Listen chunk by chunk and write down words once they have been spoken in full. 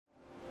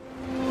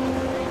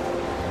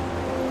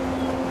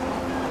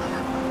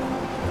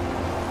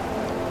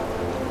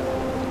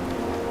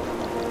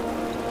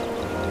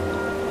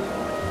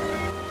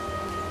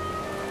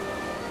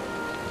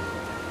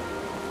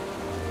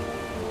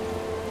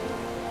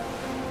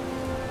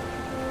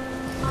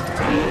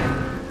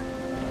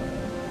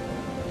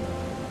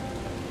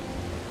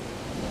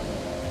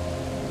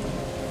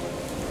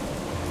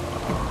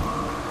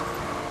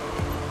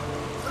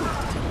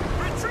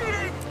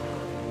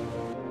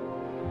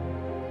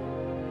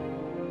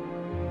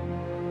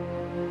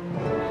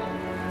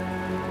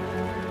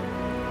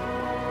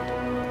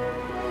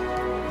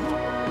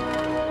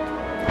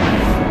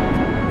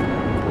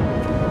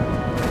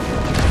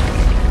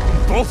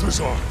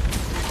Balthazar!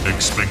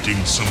 Expecting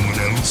someone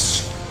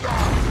else?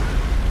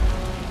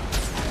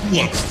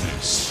 What's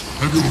this?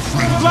 Have your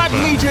friends Black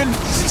back? Legion,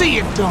 see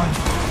it done!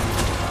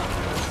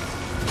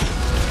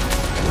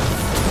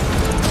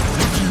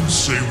 What do you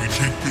say we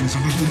take things a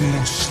little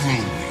more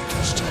slowly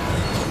this time?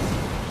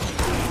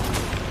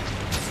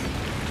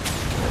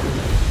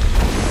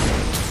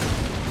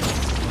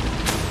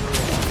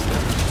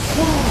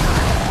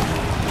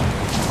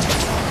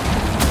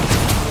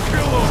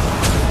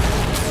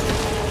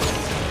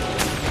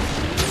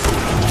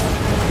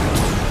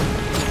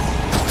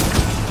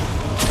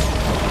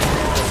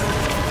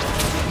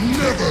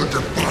 Never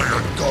defy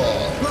a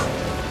god!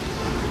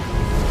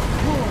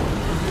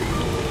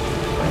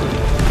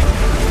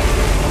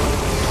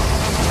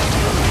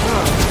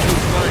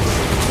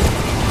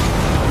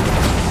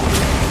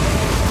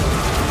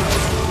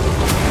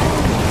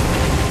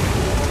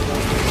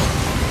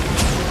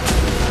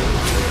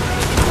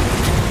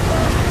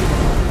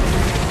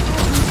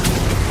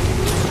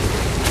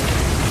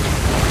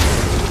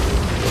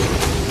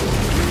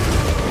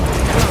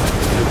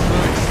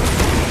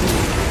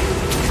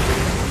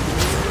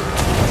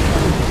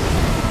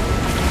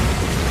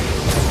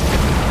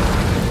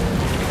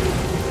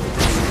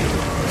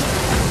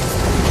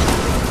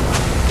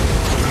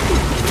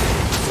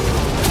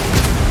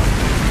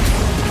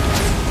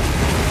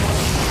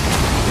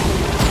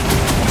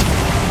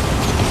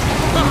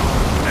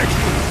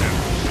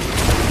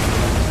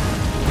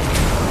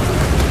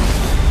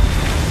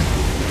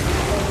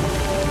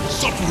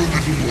 Suffer a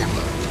little more,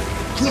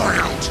 lad. Cry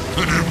out,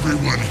 and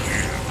everyone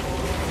hear.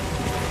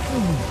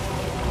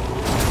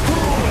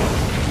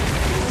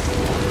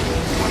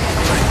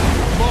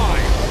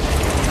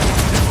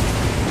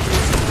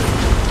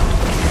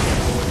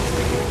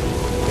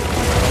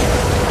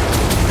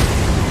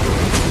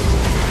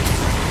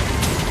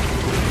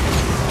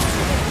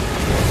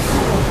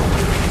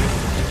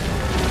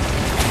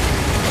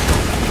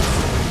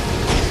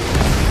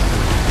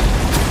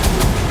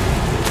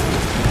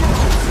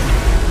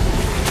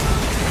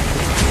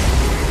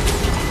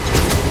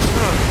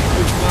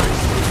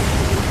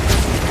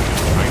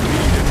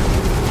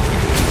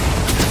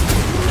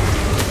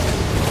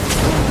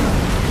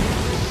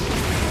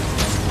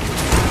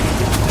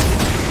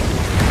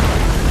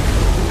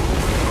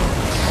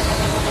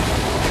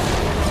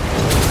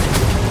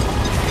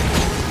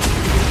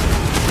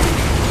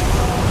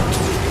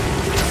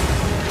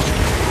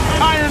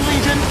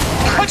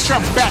 Put your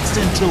best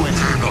into it!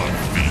 We're not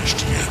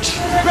finished yet.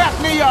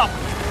 Back me up!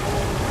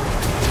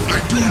 I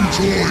do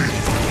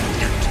enjoy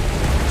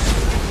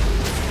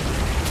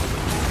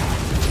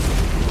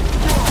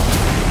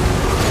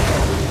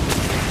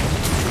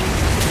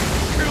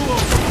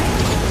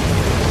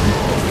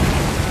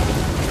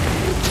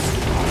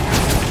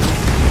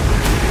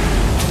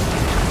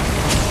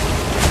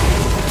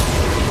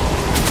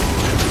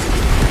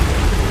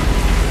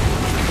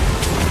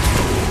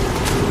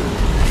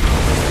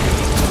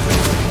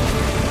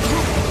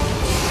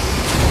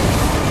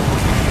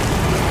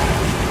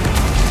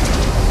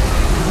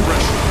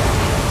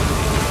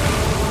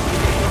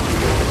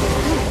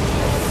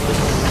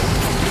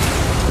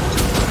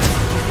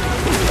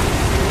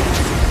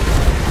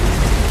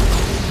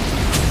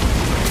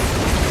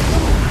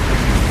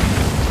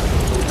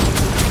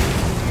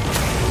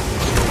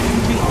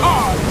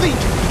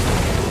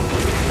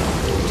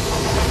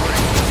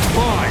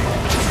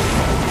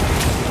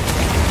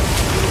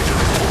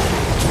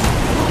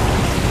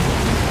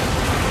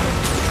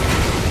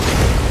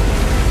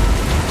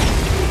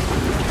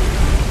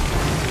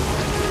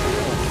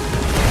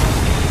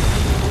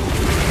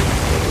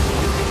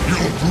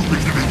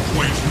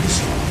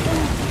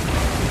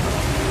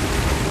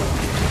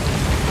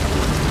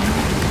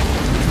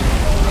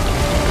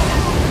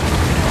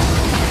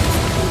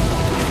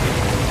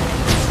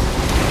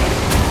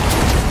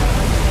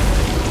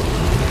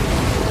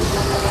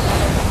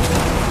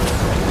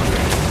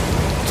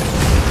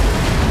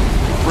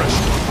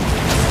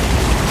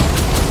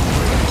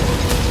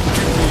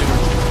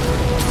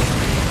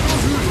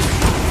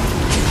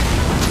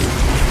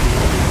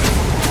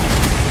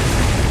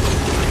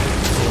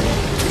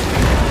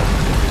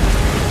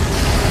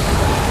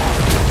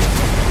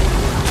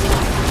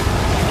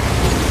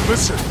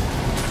Listen,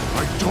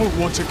 I don't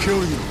want to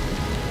kill you.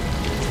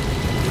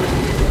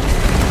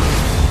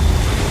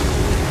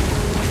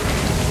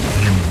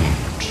 You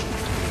won't.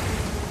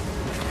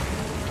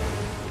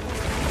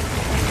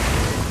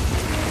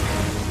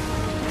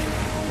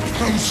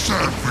 How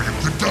sad for you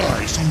to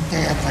die so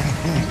far from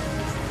home.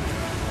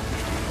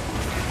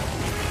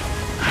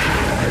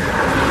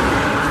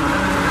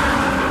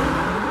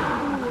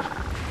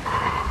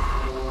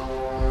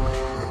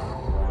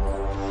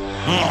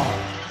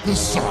 Ah, the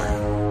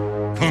sire.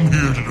 Come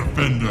here to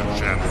defend our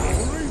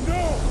champion.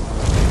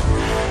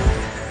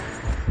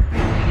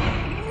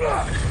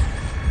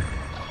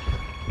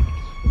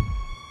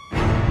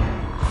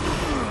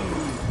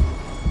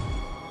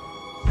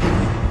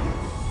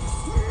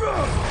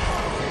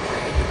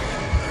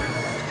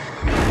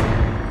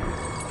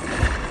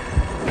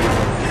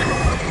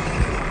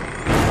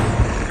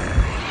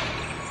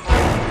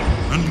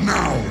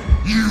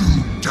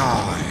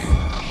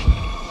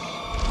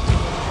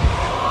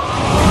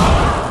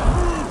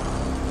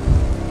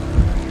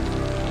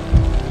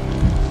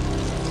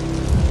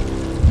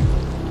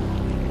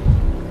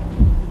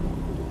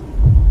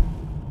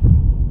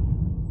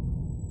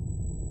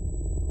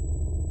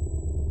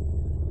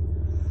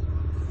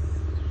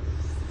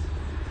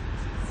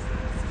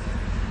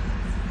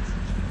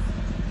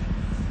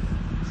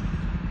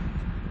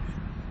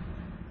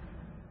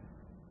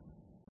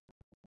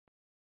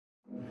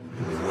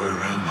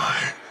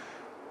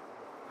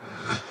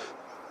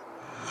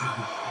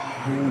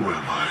 Who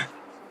am I?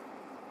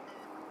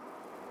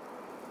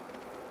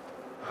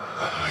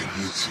 I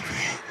need to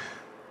be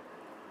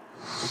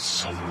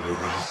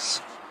somewhere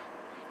else.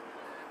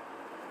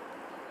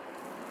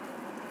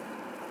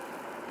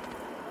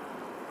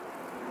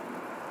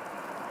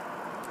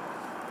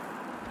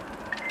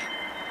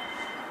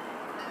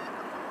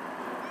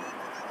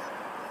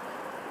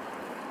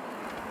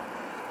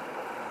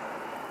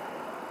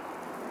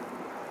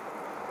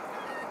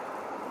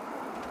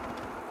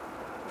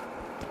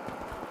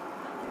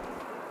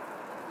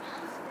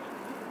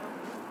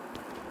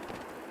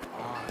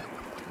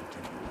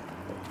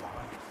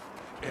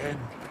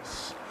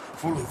 Endless,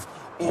 full of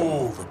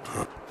all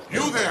the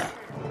You there!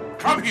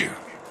 Come here!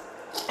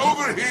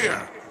 Over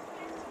here!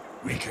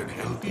 We can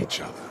help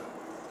each other.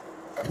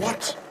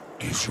 What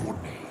is your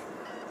name?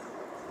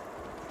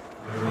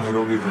 I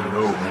don't even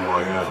know who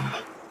I am,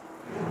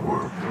 or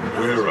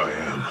where I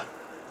am,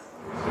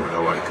 or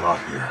how I got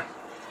here.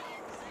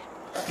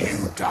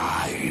 You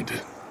died.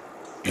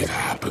 It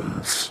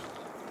happens.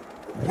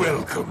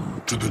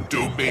 Welcome to the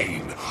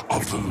domain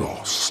of the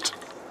lost.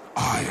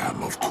 I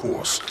am, of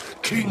course,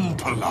 King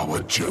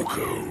Palawa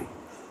Joko.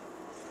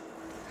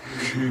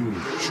 King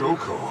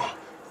Joko?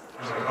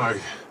 I'm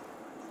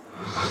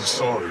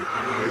sorry,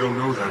 I don't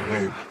know that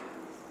name.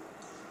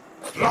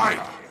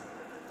 Liar!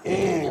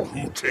 All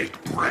who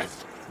take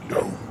breath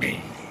know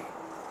me.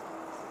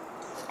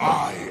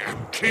 I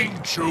am King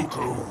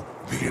Joko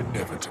the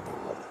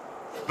Inevitable,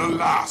 the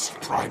last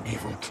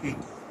primeval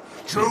king.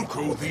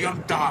 Joko the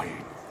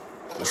Undying,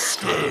 the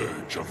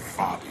scourge of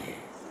Vali.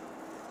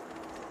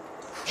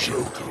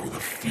 Joko the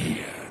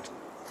feared,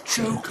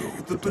 Joko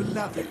the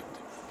beloved,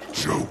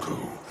 Joko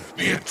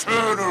the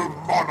eternal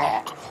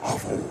monarch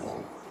of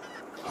all.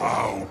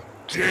 How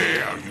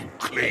dare you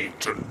claim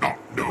to not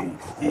know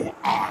who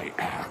I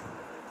am?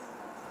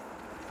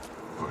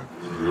 But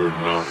you're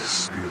not a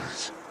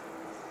spirit.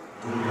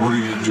 What are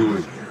you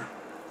doing here?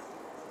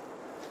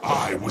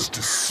 I was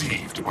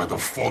deceived by the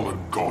fallen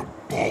god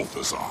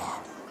Balthazar.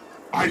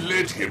 I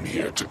led him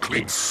here to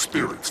claim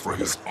spirits for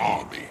his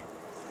army.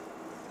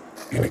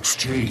 In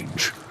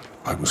exchange,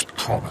 I was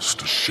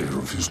promised a share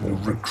of his new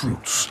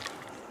recruits,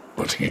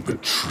 but he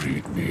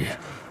betrayed me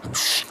and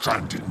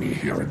stranded me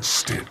here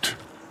instead.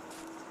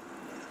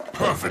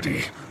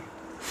 Perfidy.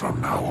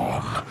 From now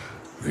on,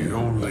 the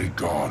only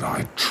god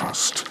I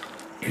trust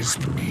is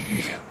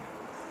me.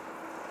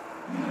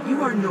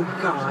 You are no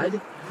god.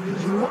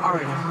 You are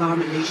an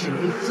abomination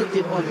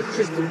inflicted on the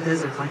crystal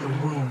desert like a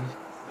wound,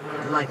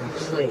 like a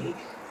plague.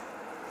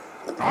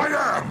 I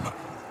am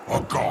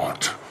a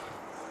god.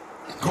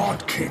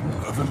 God King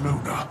of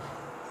Eluna,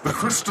 the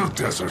Crystal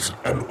Desert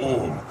and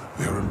all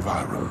their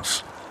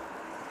environs.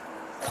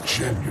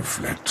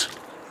 Genuflect,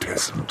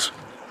 peasant.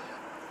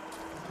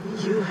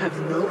 You have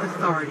no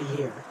authority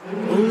here.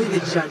 Only the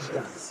judge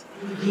does.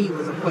 He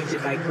was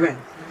appointed by Gren,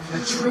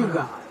 a true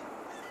god.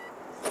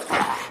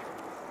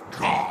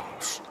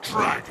 Gods,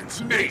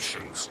 dragons,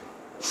 nations.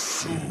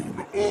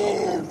 Soon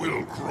all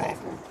will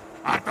grovel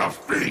at the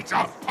feet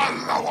of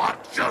Palawa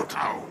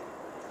Joko.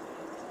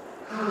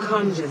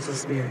 Come, gentle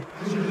spirit.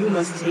 You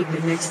must take the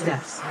next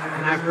steps,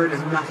 and I've heard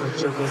enough of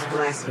Joko's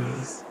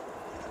blasphemies.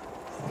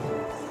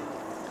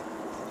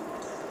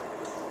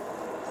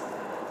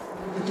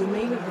 The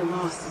domain of the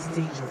lost is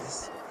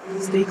dangerous.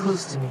 Stay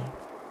close to me.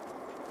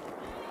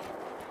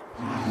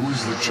 Who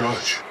is the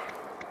judge?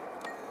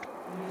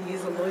 He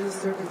is a loyal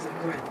servant of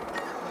Gren,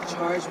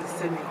 charged with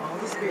sending all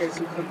the spirits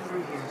who come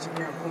through here to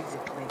their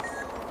appointed place.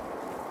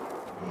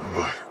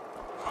 But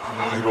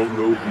I don't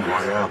know who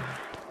I am.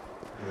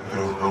 I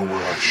don't know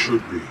where I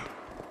should be.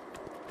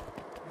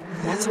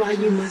 That's why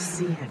you must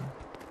see him.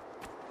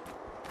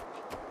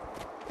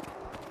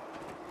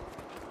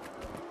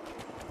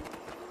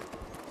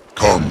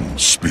 Come,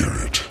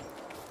 spirit.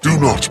 Do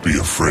not be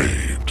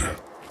afraid.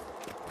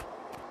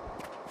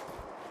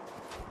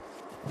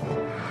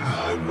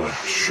 I'm not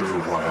sure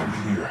why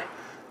I'm here,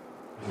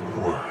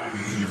 or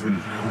even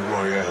who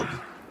I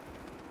am.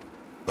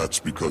 That's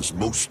because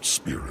most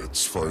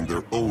spirits find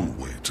their own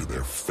way to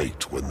their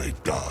fate when they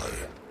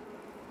die.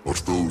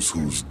 But those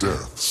whose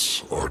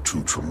deaths are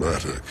too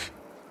traumatic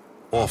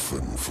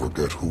often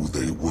forget who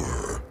they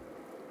were,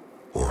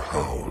 or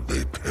how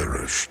they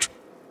perished.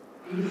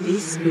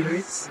 These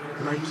spirits,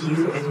 like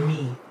you and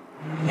me,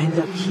 end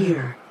up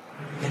here,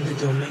 in the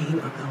domain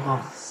of the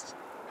lost.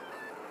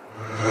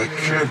 I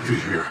can't be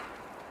here.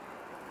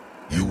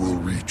 You will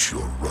reach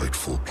your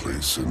rightful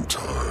place in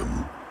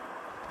time.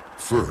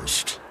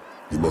 First,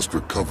 you must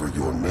recover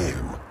your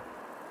name,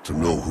 to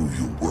know who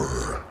you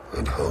were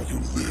and how you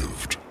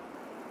lived.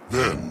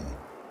 Then,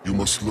 you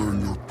must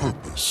learn your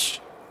purpose,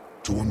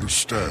 to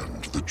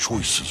understand the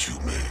choices you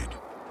made,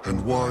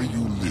 and why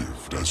you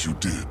lived as you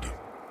did.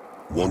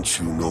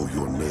 Once you know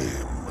your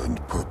name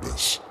and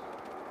purpose,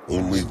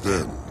 only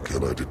then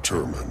can I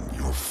determine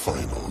your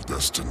final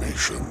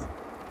destination.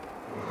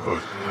 But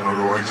how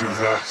do I do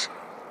that?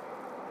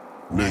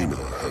 Nena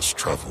has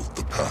traveled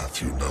the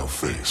path you now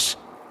face.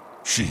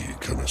 She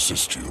can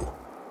assist you.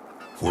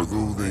 For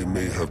though they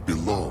may have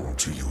belonged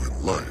to you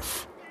in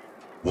life,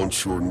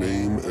 Once your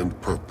name and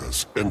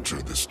purpose enter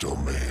this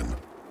domain,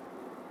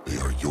 they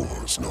are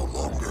yours no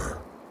longer.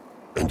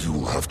 And you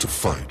will have to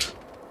fight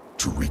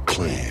to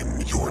reclaim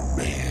your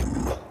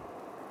name.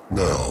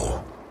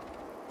 Now,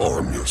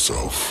 arm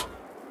yourself.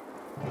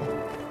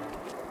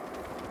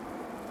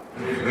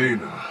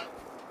 Elena,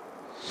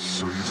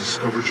 so you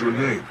discovered your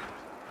name.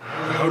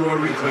 How do I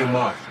reclaim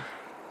mine?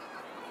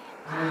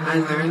 I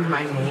learned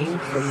my name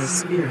from the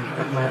spirit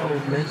of my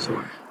old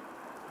mentor,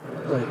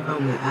 but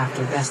only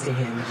after besting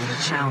him in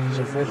a challenge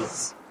of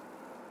riddles.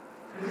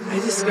 I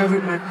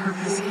discovered my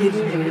purpose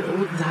hidden in an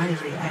old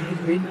diary I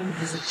had written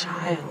as a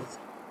child.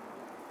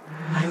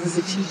 I was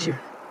a teacher.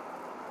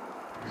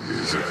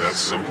 Is it that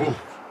simple?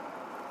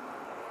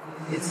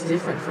 It's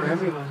different for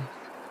everyone.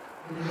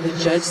 The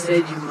judge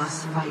said you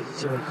must fight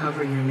to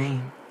recover your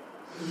name.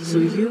 So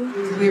you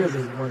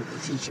clearly weren't the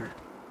teacher.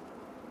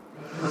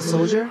 A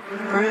soldier,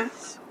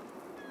 perhaps?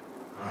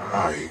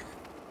 I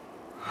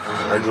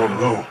don't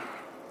know.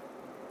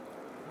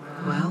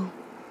 Well,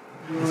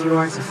 if you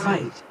are to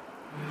fight,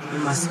 you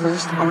must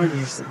first arm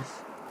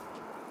yourself.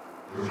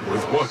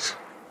 With what?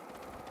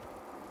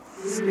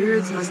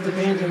 Spirits must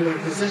abandon their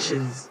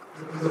possessions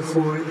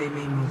before they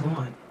may move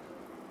on.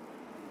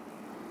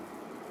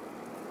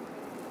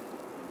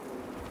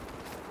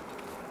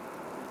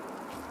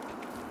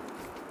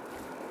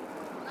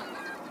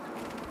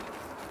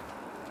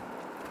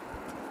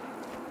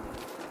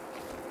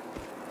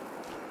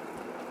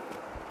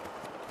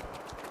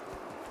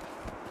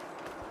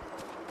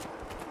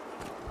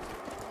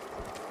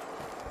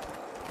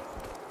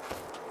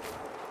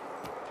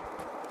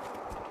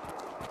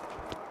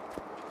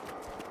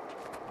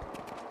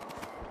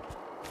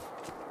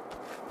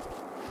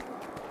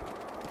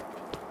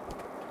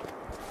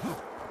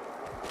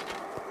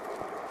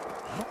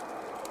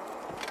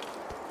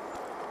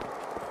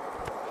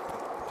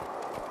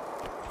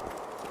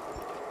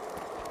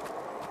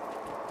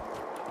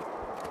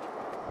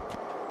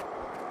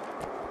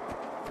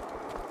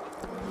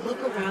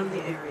 Look around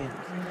the area,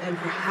 and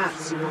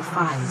perhaps you will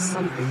find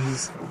something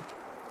useful.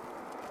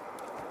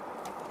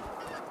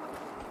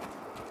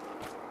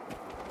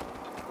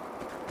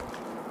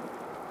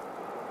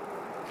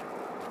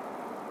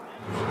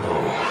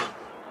 Oh,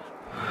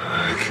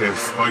 I can't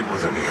fight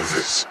with any of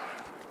this.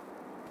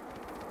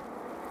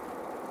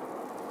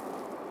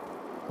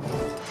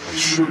 I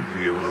should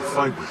be able to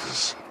fight with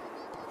this.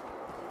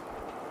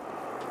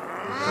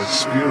 That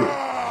spirit,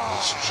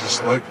 it's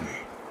just like me.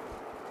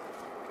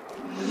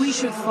 We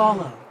should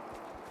follow.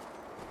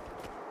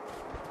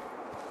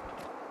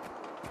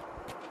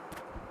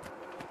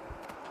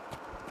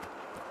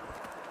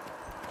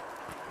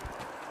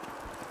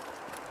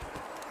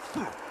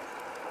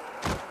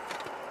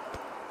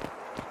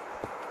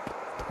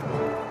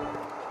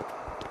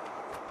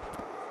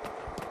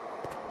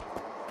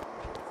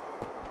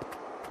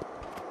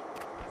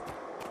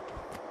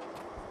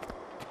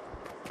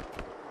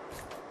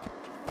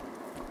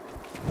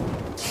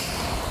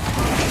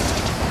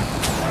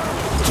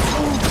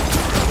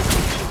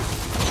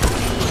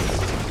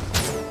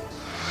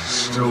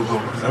 Still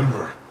don't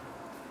remember.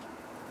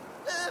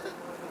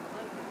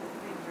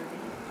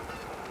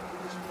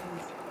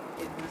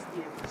 It must be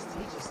a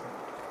prestigious one.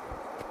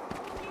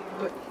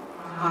 But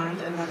find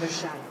another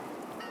shadow.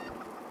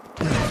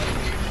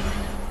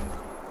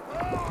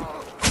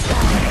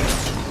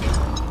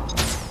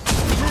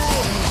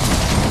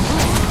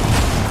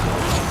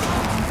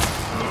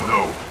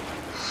 No,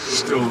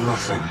 still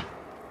nothing.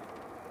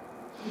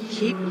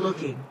 Keep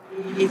looking.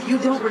 If you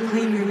don't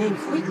reclaim your name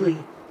quickly,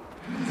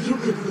 you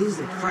could lose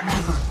it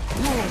forever.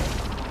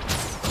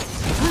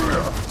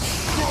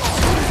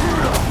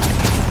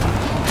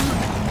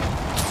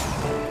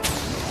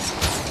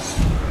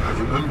 I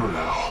remember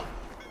now.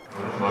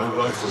 My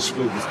life was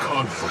filled with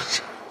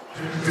conflict,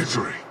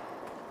 victory,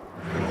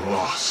 and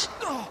loss.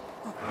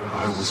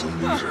 I was a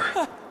leader,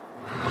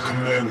 a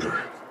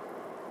commander.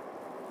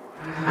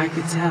 I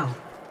could tell.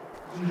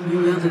 You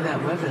wielded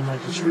that weapon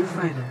like a true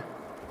fighter.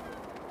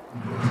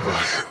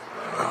 But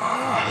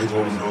I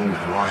don't know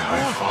why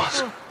I fought,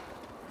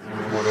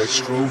 what I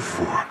strove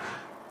for,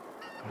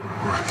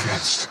 or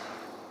against.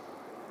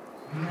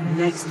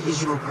 Next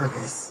is your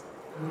purpose.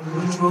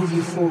 What drove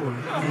you forward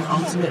and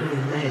ultimately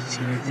led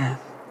to your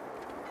death?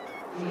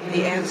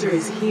 The answer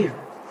is here,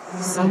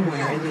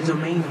 somewhere in the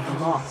domain of the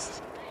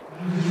lost.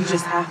 You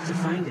just have to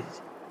find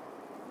it.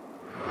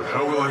 But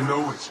how will I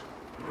know it?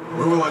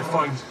 Where will I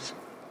find it?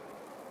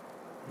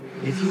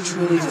 If you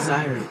truly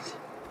desire it,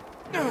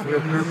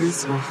 your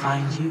purpose will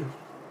find you.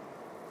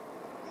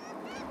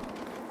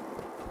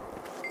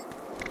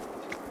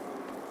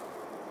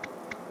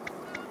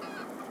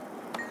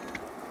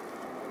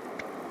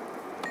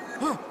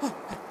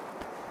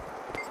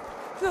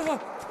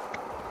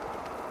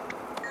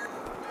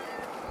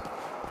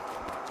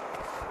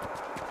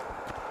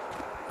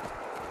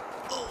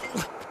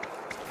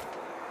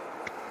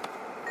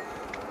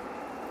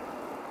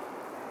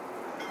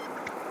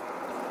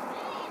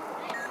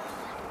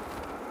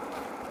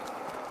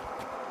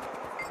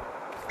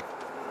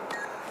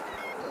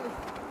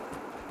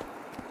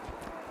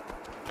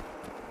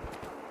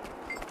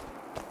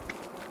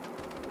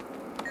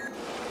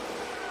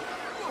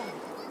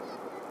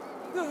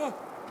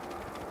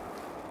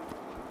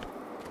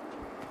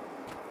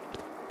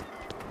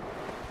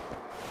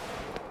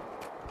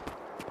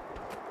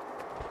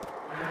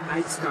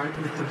 I'd start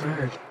with the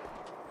bird.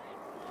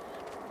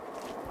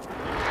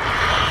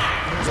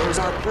 There's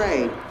our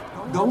prey.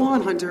 Go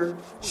on, Hunter.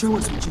 Show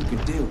us what you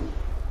can do.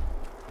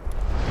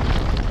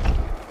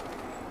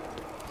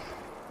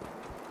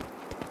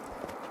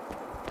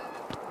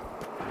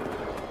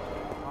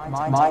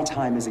 My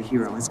time as a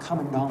hero has come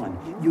and gone.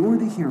 You're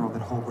the hero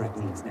that Holbrook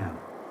needs now.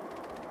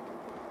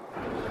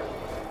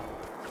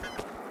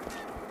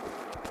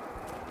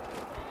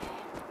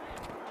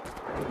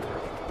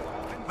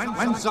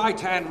 When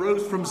Zaitan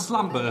rose from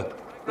slumber,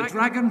 the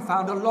dragon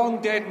found a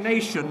long-dead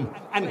nation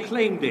and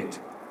claimed it.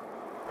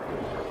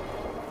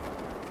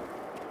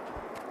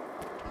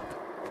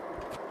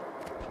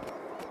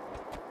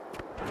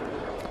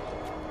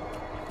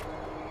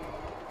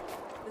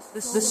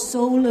 The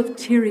soul of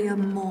Tyria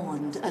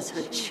mourned as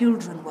her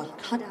children were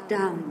cut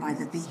down by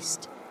the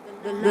beast.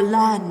 The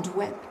land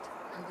wept,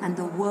 and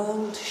the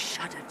world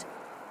shuddered.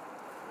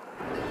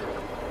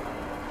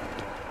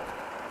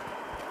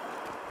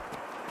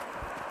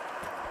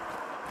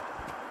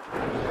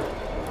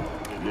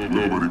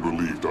 Nobody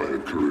believed I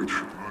had courage.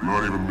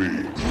 Not even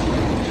me.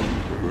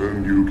 And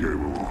then you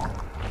came along.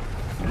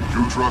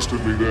 You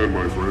trusted me then,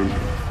 my friend.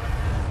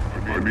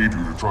 I need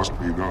you to trust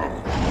me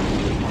now.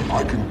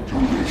 I can do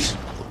this.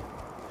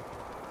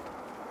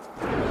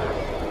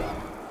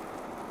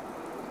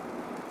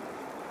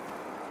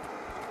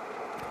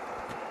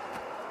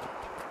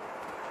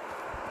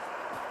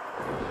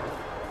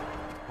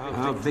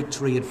 Our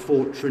victory at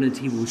Fort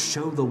Trinity will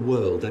show the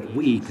world that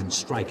we can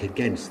strike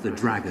against the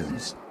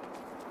dragons.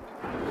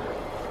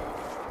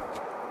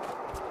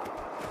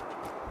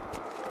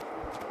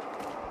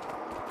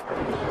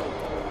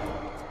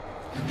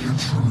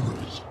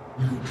 Intruders,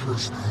 you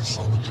trespass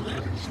on the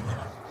dragon's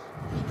land,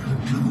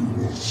 and you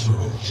will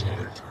serve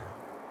Zaitan.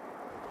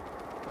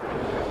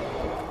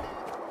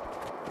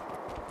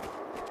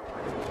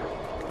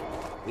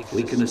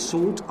 We can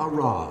assault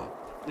Ara.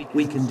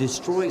 We can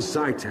destroy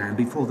Zaitan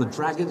before the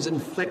dragon's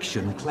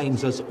infection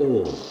claims us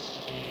all.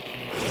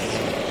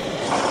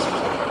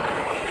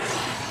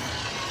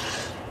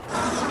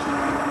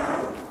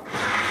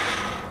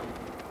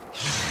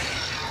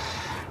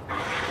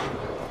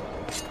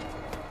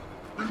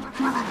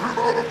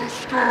 Out of the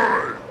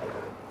sky!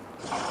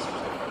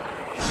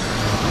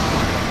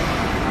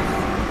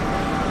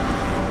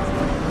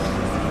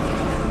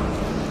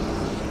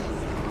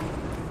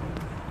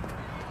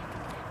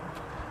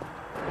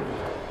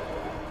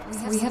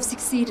 We have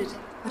succeeded,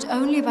 but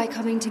only by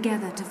coming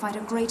together to fight a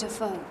greater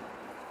foe.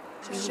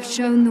 You've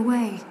shown the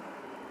way.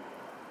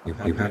 You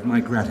have my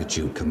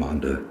gratitude,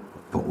 Commander,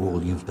 for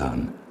all you've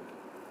done.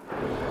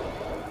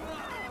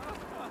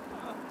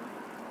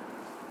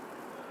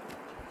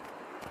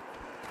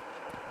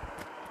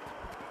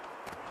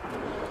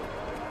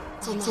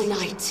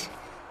 Tonight,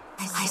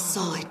 I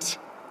saw it.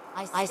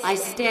 I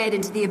stared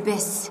into the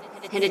abyss,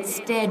 and it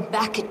stared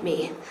back at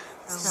me.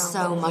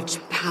 So much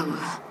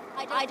power.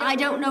 I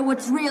don't know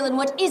what's real and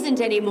what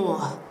isn't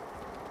anymore.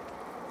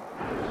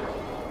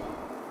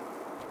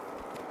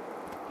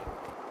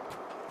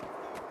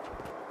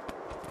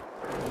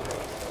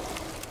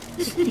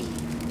 The city.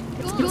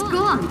 It's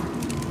gone.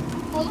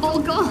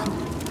 All gone.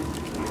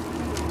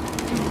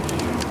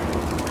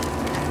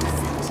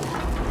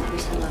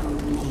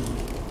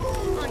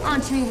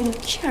 Aren't you even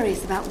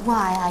curious about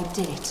why I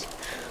did it?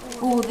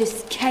 All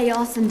this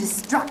chaos and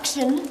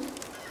destruction?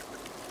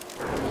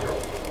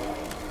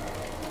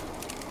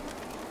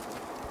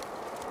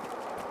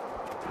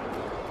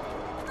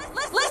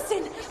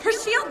 Listen! Her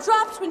shield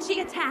drops when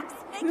she attacks.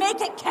 Make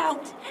it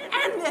count.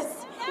 End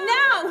this.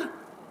 Now!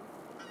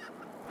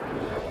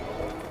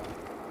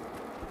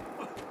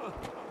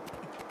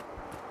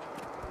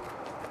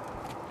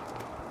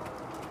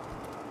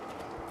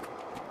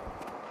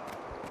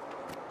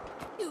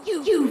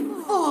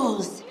 You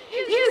fools!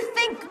 You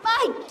think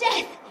my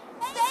death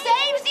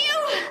saves you?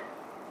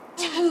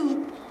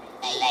 Too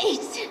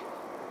late.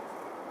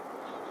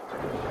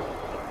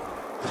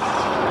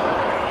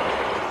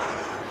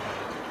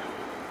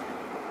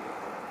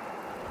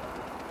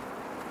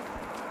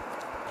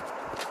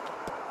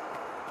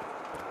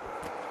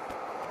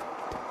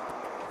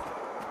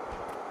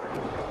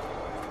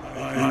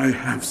 I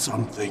have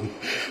something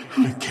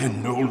I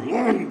can no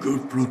longer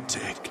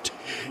protect.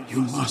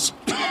 You must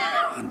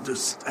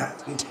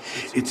understand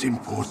its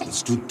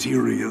importance to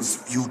Tyria's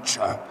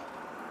future.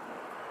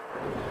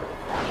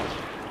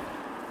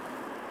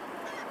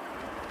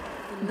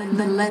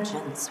 The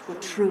legends were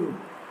true.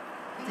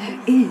 There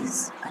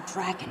is a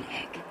dragon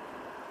egg.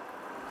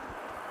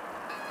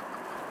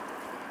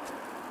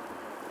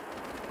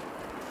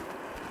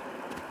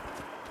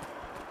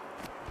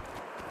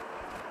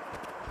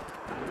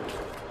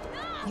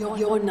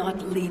 You're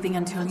not leaving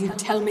until you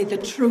tell me the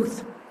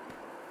truth.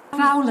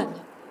 Fowlin,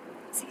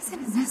 this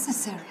isn't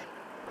necessary.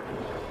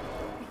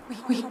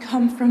 We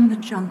come from the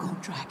jungle,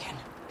 dragon.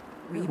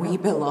 We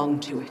belong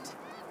to it.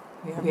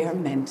 We are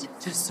meant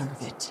to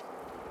serve it.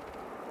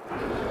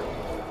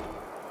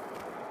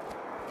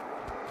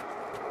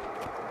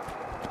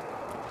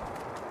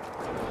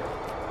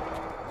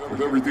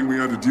 With everything we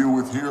had to deal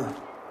with here,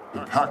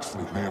 The Pact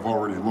fleet may have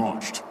already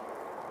launched.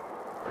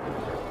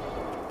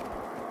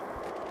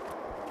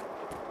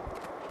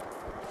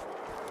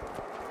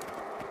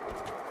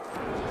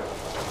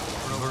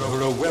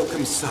 We're a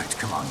welcome sight,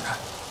 Commander.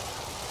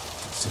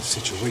 The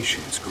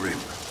situation is grim.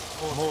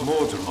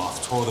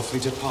 Mordemoth tore the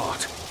fleet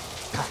apart.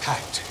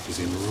 Pact is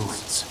in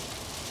ruins.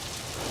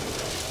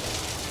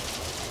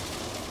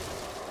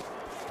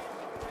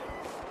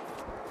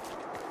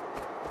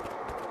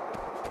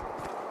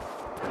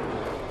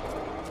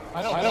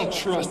 I don't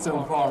trust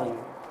Elvari.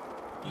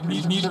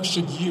 Neither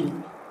should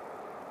you.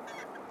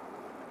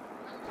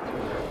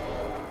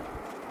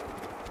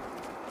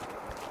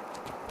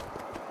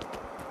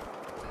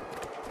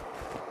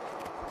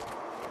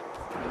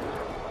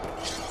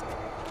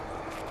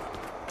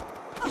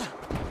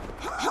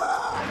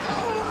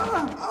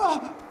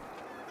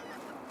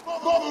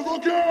 Father,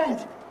 look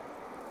out!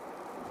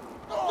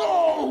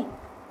 No!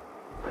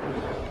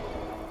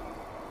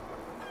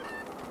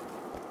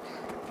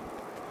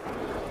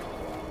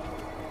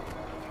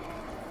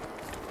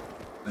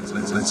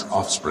 Its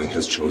offspring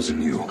has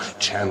chosen you.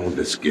 Channel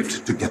this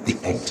gift to get the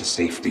egg to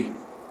safety.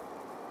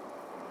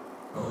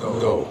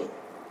 Go.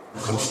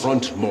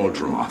 Confront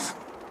Mordemoth.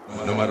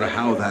 No matter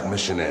how that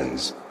mission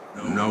ends,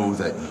 know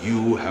that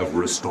you have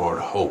restored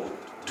hope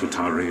to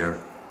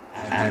Tyria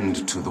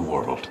and to the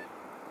world.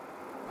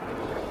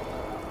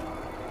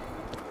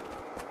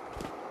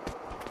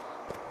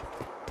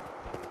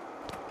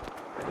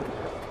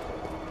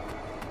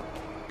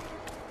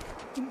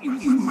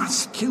 You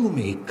must kill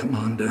me,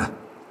 Commander,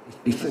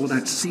 before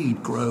that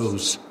seed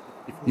grows,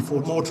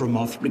 before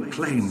Mordemoth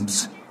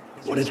reclaims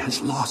what it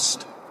has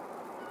lost.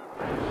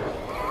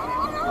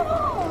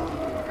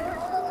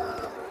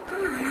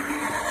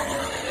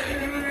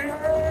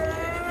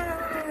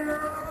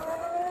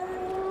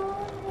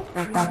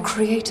 Our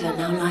creator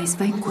now lies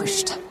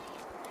vanquished.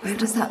 Where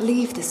does that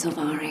leave the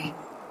Silvari?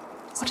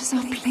 What is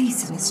our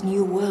place in this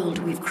new world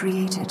we've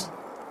created?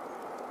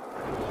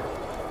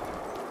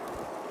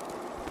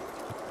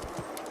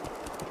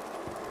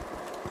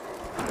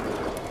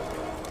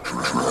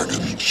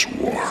 Dragon's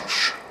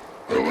Watch.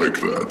 I like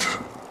that.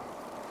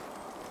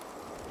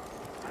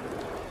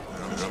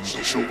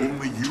 So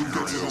only you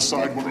get to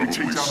decide when we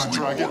take down a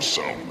dragon?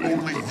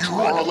 Only you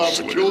are allowed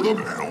to kill them?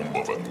 Helm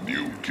of a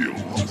new guild.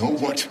 You know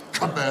what,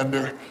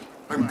 Commander?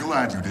 I'm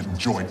glad you didn't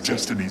join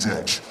Destiny's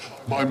Edge.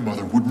 My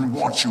mother wouldn't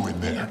want you in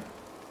there.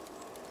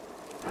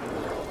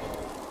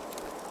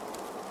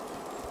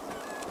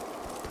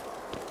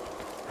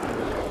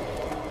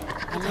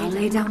 I'll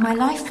lay down my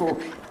life for...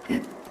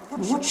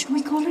 what should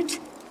we call it?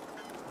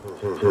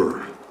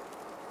 Her.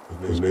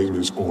 His name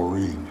is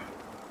Aurene.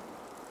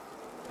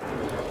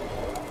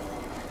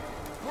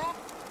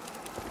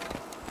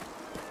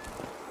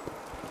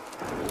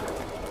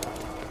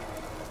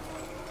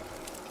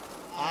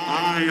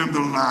 I am the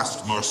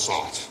last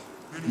Mersat.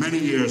 Many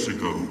years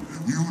ago,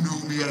 you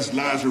knew me as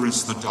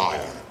Lazarus the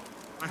Dire.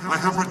 I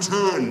have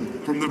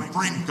returned from the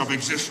brink of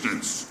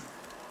existence.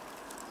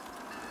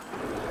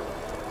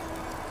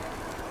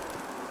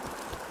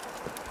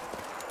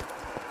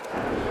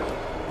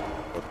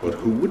 But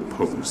who would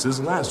pose as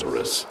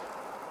Lazarus?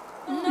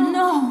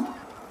 No,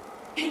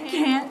 it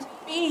can't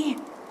be.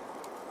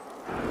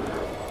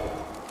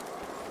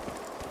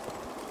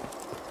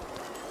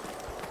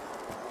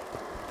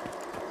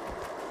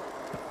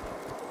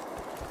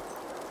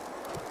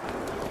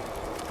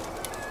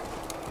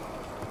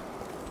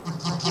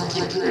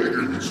 The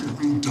dragons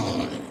will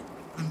die,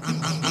 and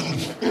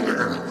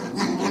fire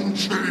will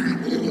unchain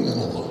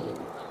all.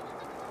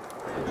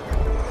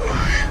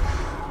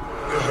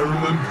 I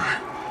remember.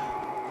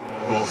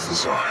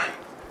 Balthazar.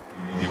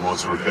 He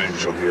wants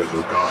revenge on the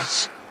other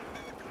gods.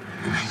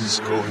 And he's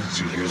going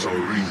to use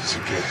Aurene to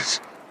get it.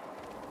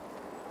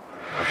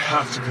 I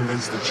have to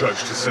convince the judge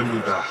to send me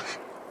back.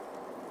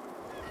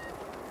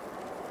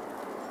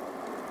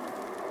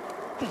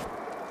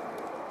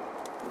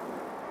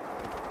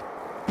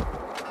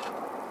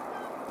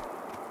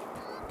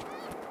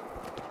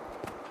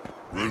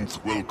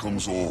 Renth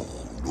welcomes all,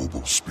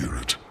 noble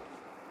spirit.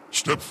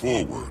 Step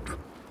forward,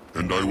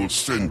 and I will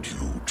send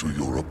you to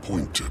your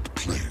appointed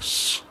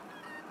place.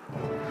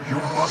 You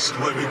must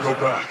let me go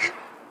back.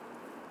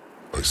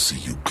 I see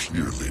you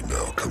clearly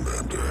now,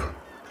 Commander.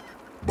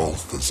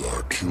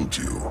 Balthazar killed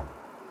you,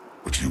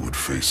 but you would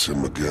face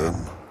him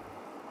again?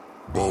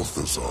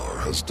 Balthazar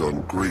has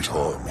done great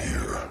harm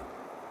here.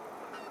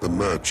 The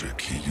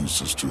magic he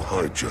uses to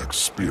hijack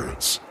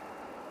spirits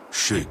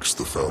shakes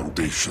the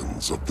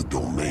foundations of the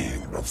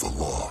domain of the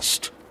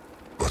lost.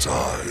 But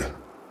I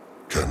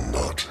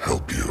cannot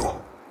help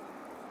you.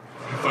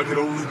 If I could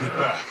only get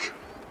back.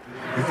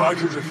 If I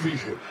could defeat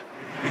him,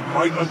 it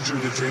might undo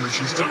the damage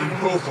he's done in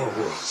both our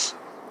worlds.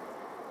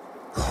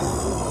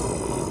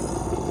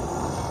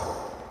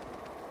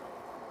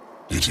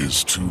 It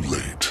is too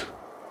late.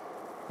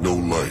 No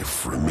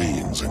life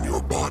remains in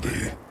your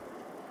body.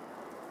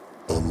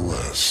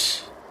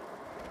 Unless,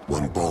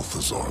 when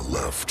Balthazar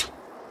left,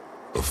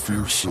 a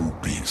fearsome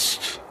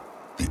beast,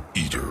 the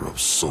Eater of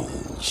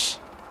Souls,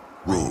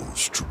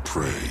 rose to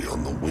prey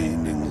on the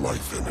waning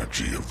life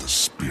energy of the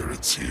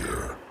spirits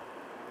here.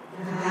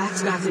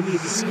 That's got to be the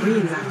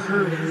screams I've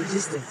heard in the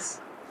distance.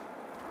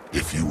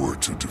 If you were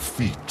to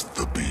defeat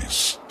the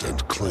beast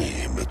and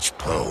claim its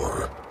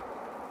power,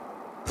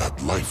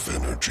 that life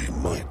energy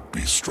might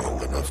be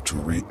strong enough to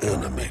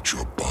reanimate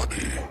your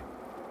body,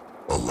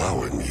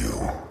 allowing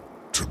you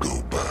to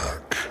go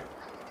back.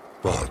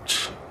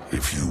 But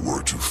if you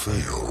were to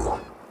fail,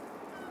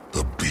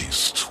 the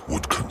beast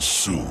would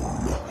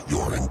consume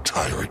your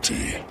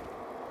entirety.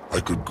 I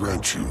could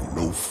grant you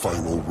no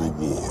final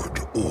reward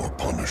or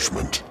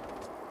punishment.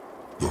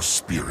 Your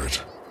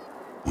spirit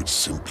would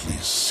simply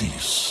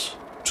cease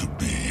to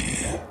be.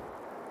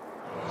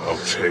 I'll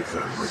take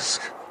that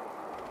risk.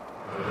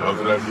 Now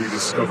that I've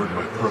rediscovered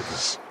my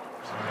purpose,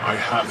 I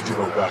have to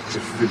go back to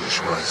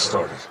finish where I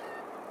started.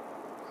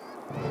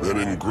 Then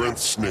in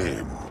Grenth's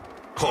name,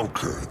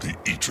 conquer the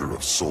Eater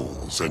of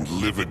Souls and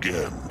live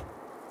again.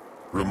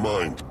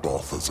 Remind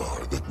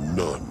Balthazar that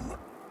none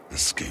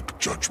escape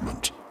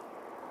judgment.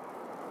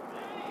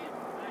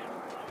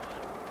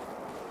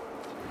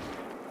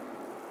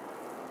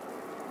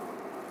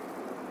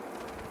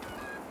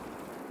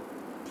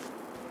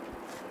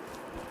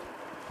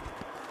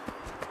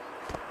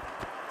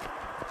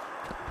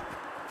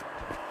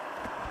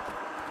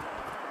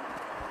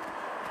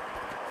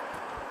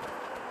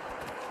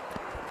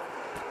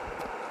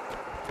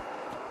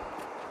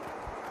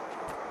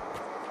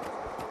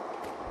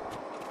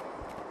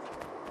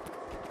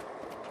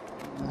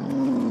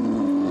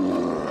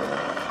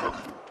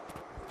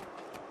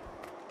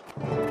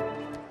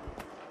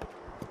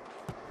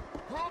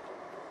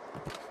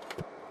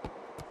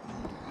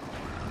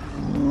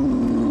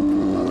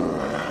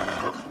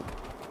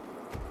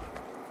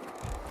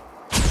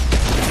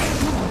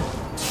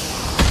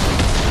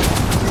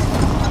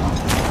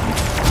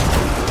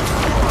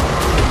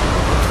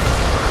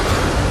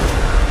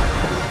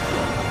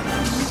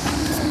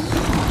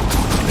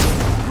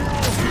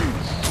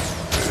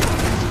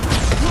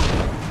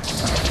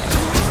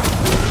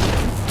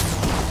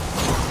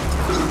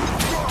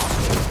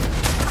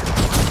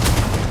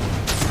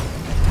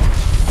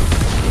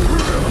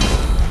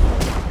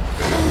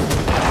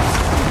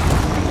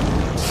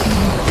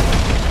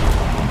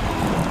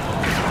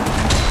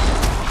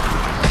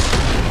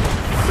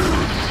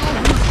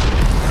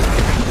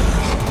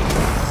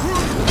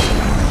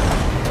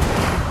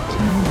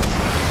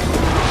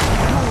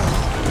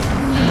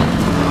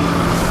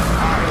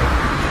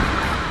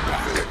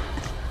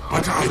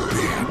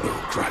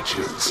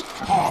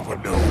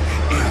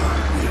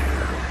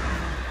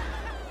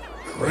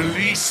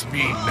 Release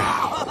me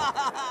now,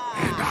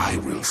 and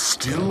I will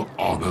still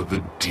honor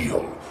the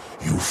deal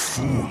you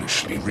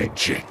foolishly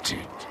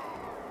rejected.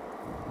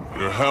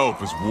 Your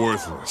help is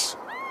worthless.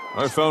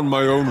 I found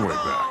my own way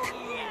back,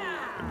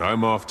 and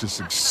I'm off to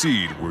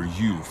succeed where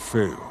you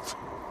failed,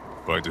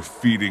 by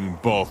defeating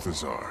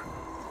Balthazar.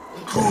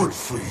 Good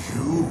for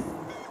you.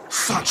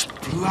 Such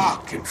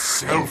pluck and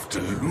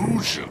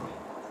self-delusion.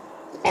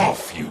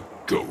 Off you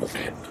go,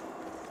 then.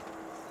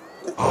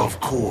 Of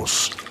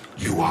course,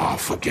 you are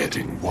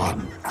forgetting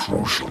one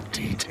crucial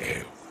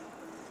detail.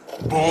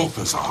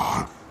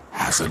 Balthazar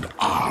has an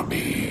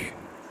army.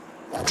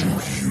 Do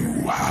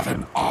you have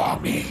an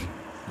army,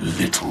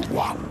 little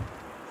one?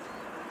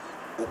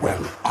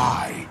 Well,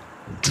 I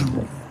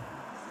do.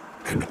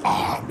 An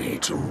army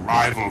to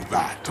rival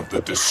that of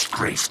the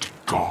disgraced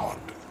god.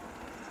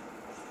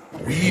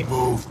 We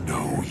both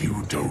know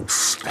you don't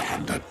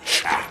stand a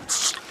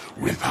chance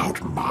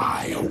without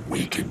my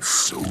awakened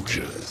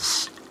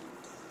soldiers.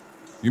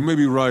 You may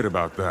be right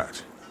about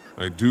that.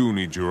 I do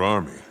need your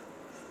army,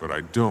 but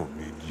I don't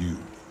need you.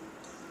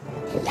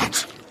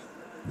 What?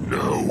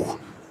 No.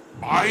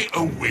 My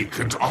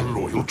awakened are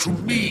loyal to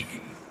me.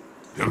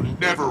 They'll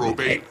never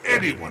obey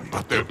anyone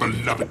but their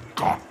beloved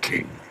God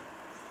King.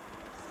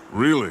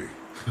 Really?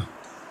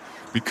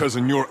 Because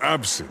in your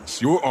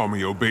absence, your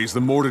army obeys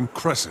the Morden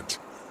Crescent.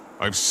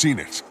 I've seen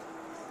it,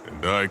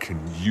 and I can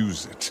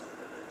use it.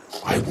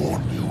 I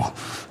warn you,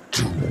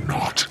 do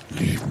not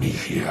leave me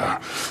here.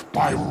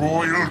 By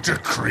royal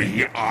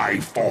decree, I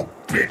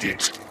forbid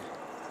it.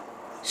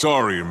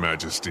 Sorry, Your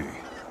Majesty,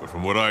 but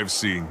from what I've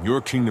seen,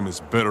 your kingdom is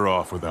better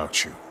off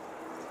without you.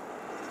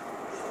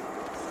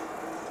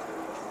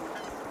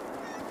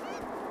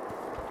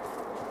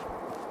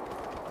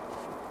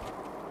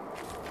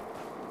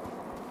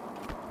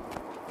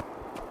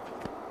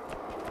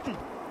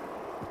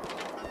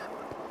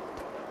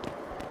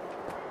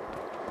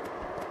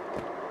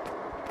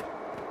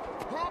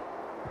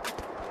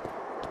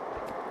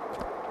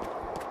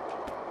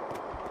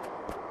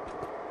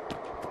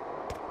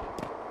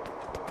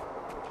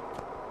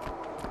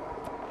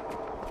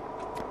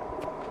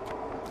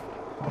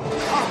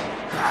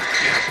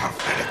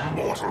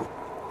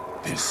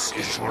 This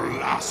is your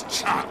last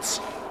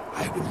chance.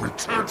 I will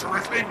return to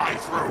reclaim my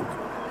throne.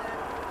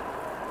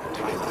 And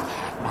I will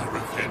have my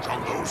revenge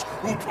on those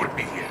who put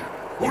me here,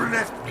 who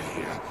left me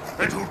here,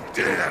 and who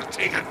dare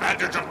take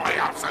advantage of my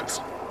absence.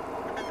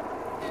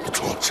 The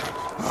torture.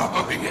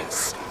 Oh,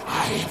 yes,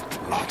 I've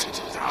plotted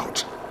it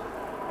out.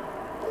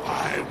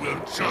 I will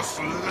just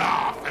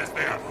laugh as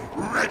their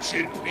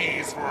wretched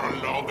pleas for a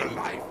longer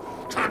life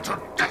turn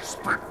to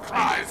desperate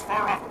cries for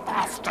a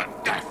faster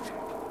death.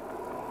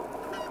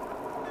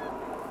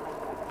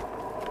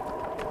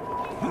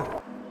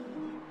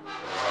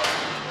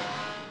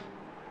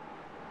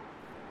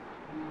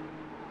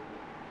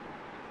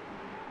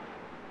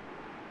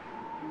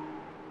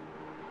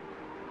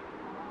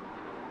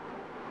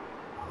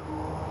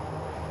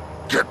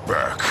 Get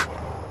back!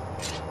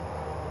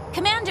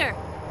 Commander!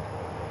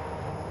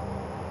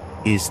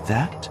 Is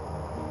that?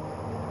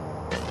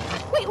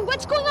 Wait,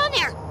 what's going on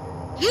there?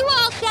 You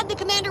all said the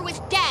commander was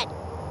dead.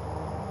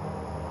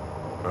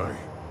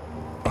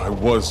 I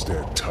was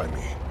dead,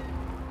 Tiny.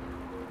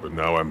 But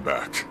now I'm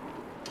back.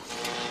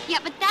 Yeah,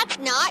 but that's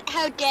not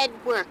how dead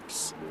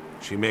works.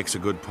 She makes a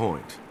good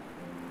point.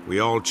 We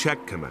all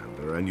checked,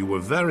 Commander, and you were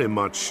very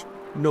much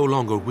no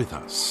longer with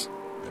us.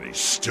 And he's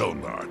still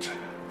not.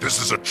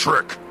 This is a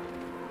trick.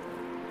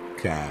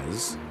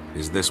 Kaz,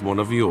 is this one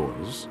of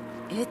yours?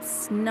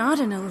 It's not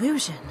an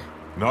illusion.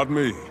 Not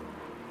me.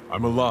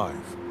 I'm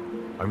alive.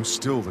 I'm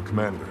still the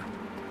commander.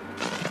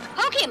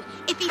 Poke him!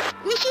 If he's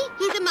squishy,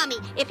 he's a mummy.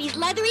 If he's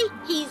leathery,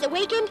 he's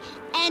awakened.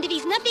 And if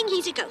he's nothing,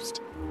 he's a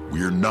ghost.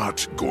 We're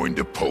not going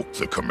to poke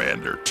the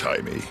commander,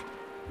 Timey.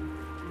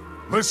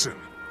 Listen!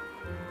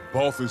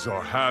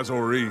 Balthazar has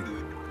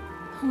Aurene.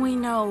 We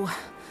know.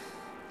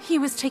 He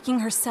was taking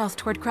her south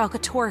toward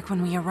Kralkatorrik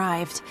when we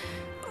arrived.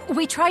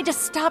 We tried to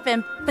stop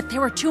him, but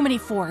there were too many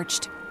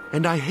forged.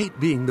 And I hate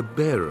being the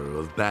bearer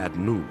of bad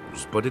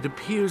news, but it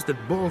appears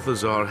that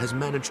Balthazar has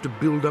managed to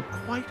build up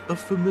quite a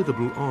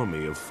formidable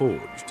army of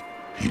forged.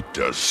 He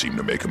does seem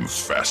to make them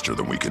faster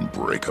than we can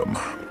break them.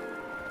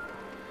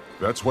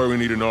 That's why we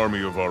need an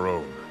army of our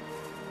own.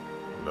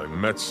 And I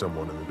met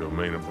someone in the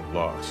domain of the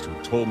lost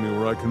who told me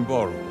where I can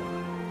borrow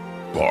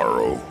one.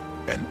 Borrow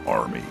an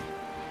army?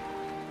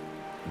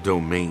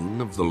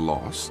 Domain of the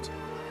lost?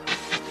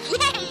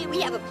 Yay!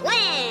 We have a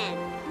plan!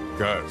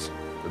 Guys,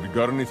 have you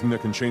got anything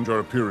that can change our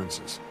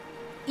appearances?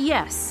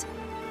 Yes,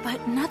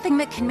 but nothing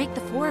that can make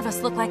the four of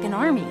us look like an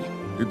army.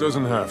 It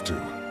doesn't have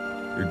to.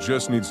 It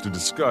just needs to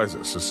disguise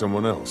us as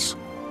someone else.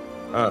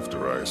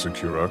 After I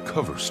secure our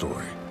cover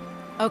story.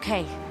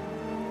 Okay.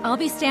 I'll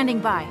be standing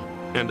by.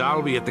 And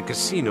I'll be at the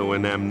casino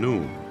in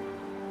Amnoon.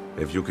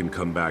 If you can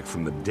come back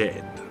from the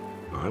dead,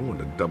 I want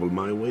to double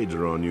my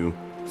wager on you.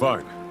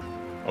 Fine.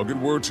 I'll get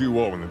word to you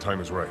all when the time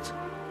is right.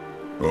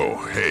 Oh,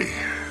 hey,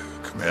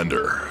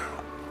 Commander.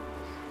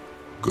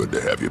 Good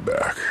to have you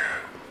back.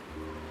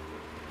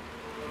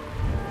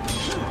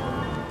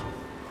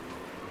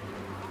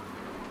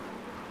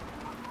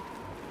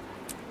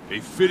 A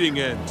fitting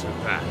end to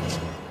that.